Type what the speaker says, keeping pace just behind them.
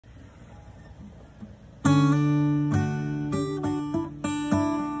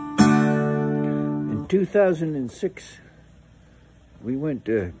In 2006, we went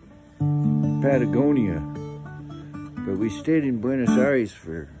to Patagonia, but we stayed in Buenos Aires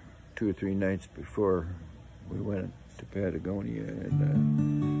for 2 or 3 nights before we went to Patagonia, and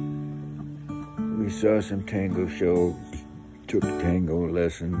we saw some tango shows, took a tango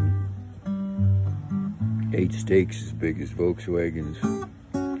lesson, ate steaks as big as Volkswagens.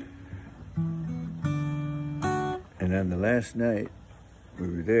 And on the last night we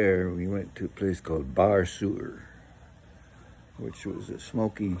were there, we went to a place called Bar Sur, which was a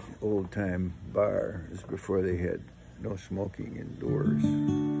smoky old-time bar. It was before they had no smoking indoors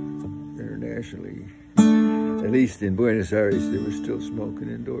internationally. At least in Buenos Aires, they were still smoking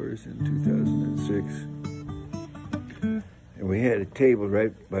indoors in 2006. And we had a table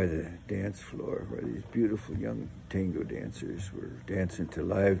right by the dance floor where these beautiful young tango dancers were dancing to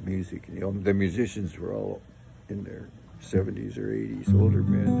live music. And the musicians were all in their 70s or 80s, older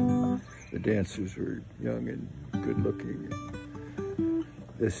men. And the dancers were young and good looking.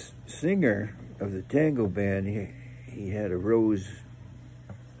 This singer of the tango band, he had a rose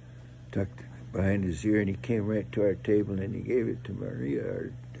tucked behind his ear, and he came right to our table and he gave it to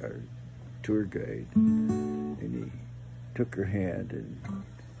Maria, our tour guide. And he took her hand and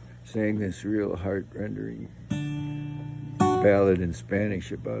sang this real heart-rendering ballad in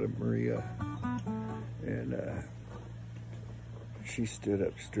Spanish about Maria. And she stood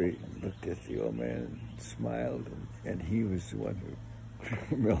up straight and looked at the old man and smiled, and he was the one who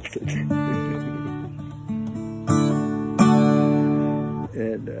melted.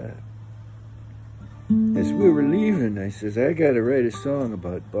 And as we were leaving, I says, I got to write a song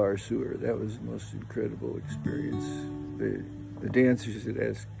about Bar Sur. That was the most incredible experience. The dancers had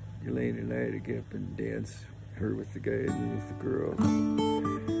asked Elaine and I to get up and dance, her with the guy and me with the girl.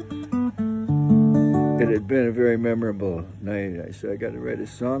 It had been a very memorable night. I said, I got to write a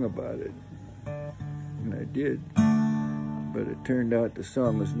song about it. And I did. But it turned out the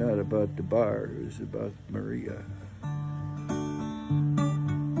song was not about the bar, it was about Maria.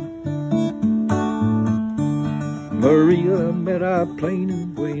 Maria met our plane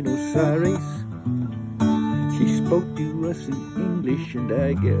in Buenos Aires. She spoke to us in English, and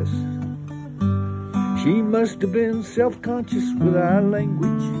I guess she must have been self-conscious with our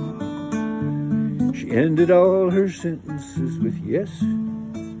language. She ended all her sentences with yes.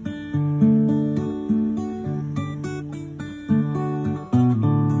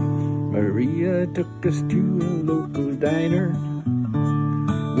 Maria took us to a local diner.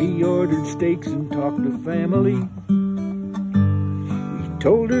 We ordered steaks and talked to family. We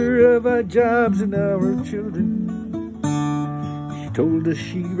told her of our jobs and our children. She told us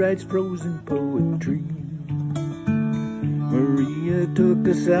she writes prose and poetry. Maria took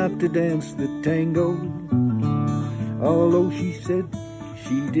us out to dance the tango, although she said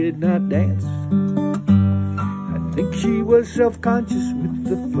she did not dance. I think she was self-conscious with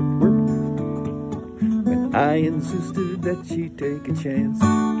the footwork, and I insisted that she take a chance.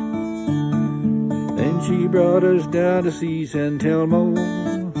 Then she brought us down to see San Telmo,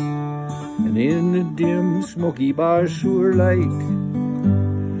 and in the dim, smoky Bar Sur light,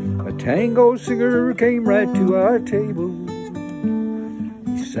 a tango singer came right to our table.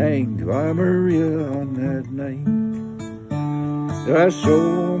 He sang to our Maria on that night. There are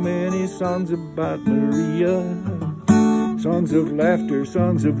so many songs about Maria, songs of laughter,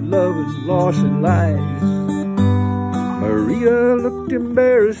 songs of love and loss and lies. Maria looked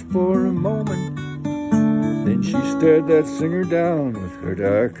embarrassed for a moment, then she stared that singer down with her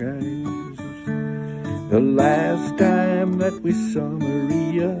dark eyes. The last time that we saw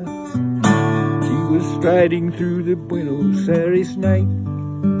Maria, she was striding through the Buenos Aires night,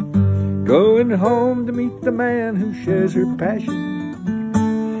 going home to meet the man who shares her passion.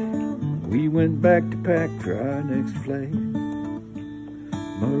 We went back to pack for our next flight.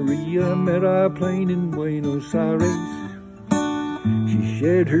 Maria met our plane in Buenos Aires. She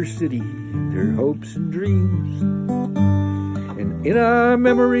shared her city and her hopes and dreams. And in our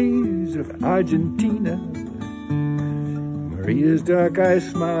memories of Argentina, Maria's dark eyes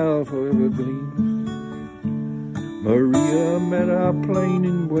smile forever gleams. Maria met our plane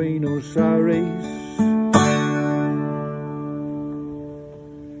in Buenos Aires.